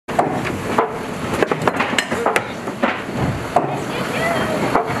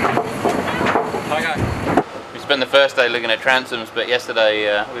first day looking at transoms, but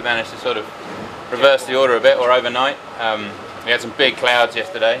yesterday we managed to sort of reverse the order a bit, or overnight. We had some big clouds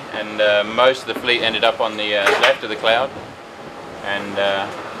yesterday, and most of the fleet ended up on the left of the cloud, and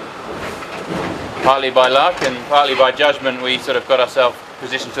partly by luck and partly by judgment we sort of got ourselves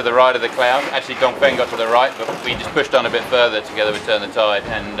positioned to the right of the cloud. Actually Dongfeng got to the right, but we just pushed on a bit further together with Turn the Tide,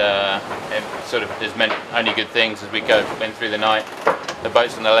 and it sort of has meant only good things as we went through the night. The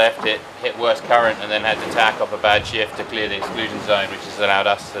boats on the left hit worse current and then had to tack off a bad shift to clear the exclusion zone, which has allowed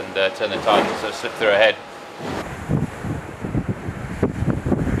us and Turn the Tide to sort of slip through ahead.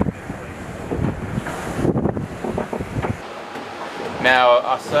 Now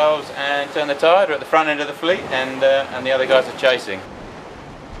ourselves and Turn the Tide are at the front end of the fleet, and the other guys are chasing.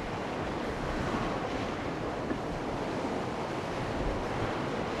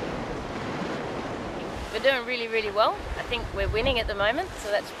 We're doing really, really well. I think we're winning at the moment,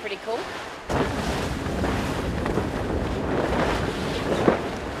 so that's pretty cool.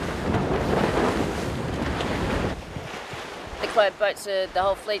 The boats the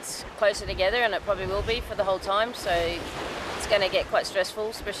whole fleet's closer together, and it probably will be for the whole time, so it's going to get quite stressful,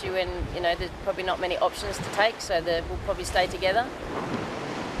 especially when, you know, there's probably not many options to take, so we'll probably stay together.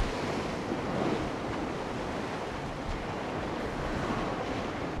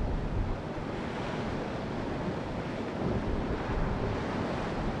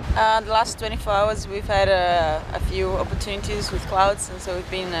 The last 24 hours we've had a few opportunities with clouds, and so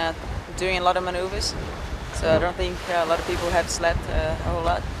we've been doing a lot of maneuvers. So I don't think a lot of people have slept a whole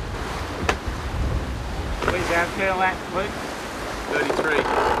lot. Where's our curl at, Luke? 33.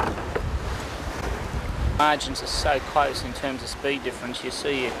 Margins are so close in terms of speed difference. You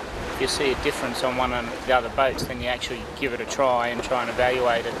see a difference on one and the other boats, then you actually give it a try and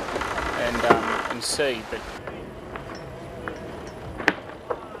evaluate it and see. But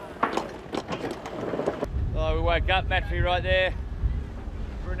we woke up, battery right there,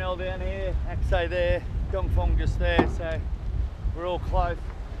 Brunel down here, Axo there, Dongfeng just there, so we're all close.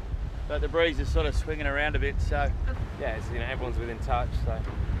 But the breeze is sort of swinging around a bit, so yeah, it's, you know, everyone's within touch, so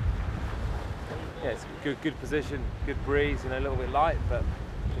yeah, it's a good position, good breeze, you know, a little bit light, but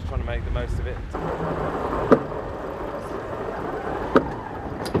just trying to make the most of it.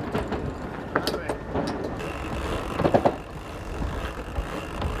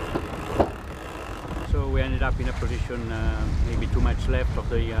 So we ended up in a position maybe too much left of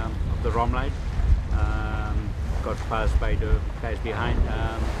the ROM line. Got passed by the guys behind,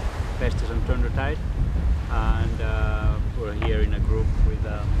 Festus and Turn the Tide, and we're here in a group with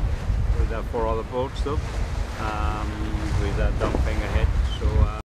 4 other boats though, with Dongfeng ahead. So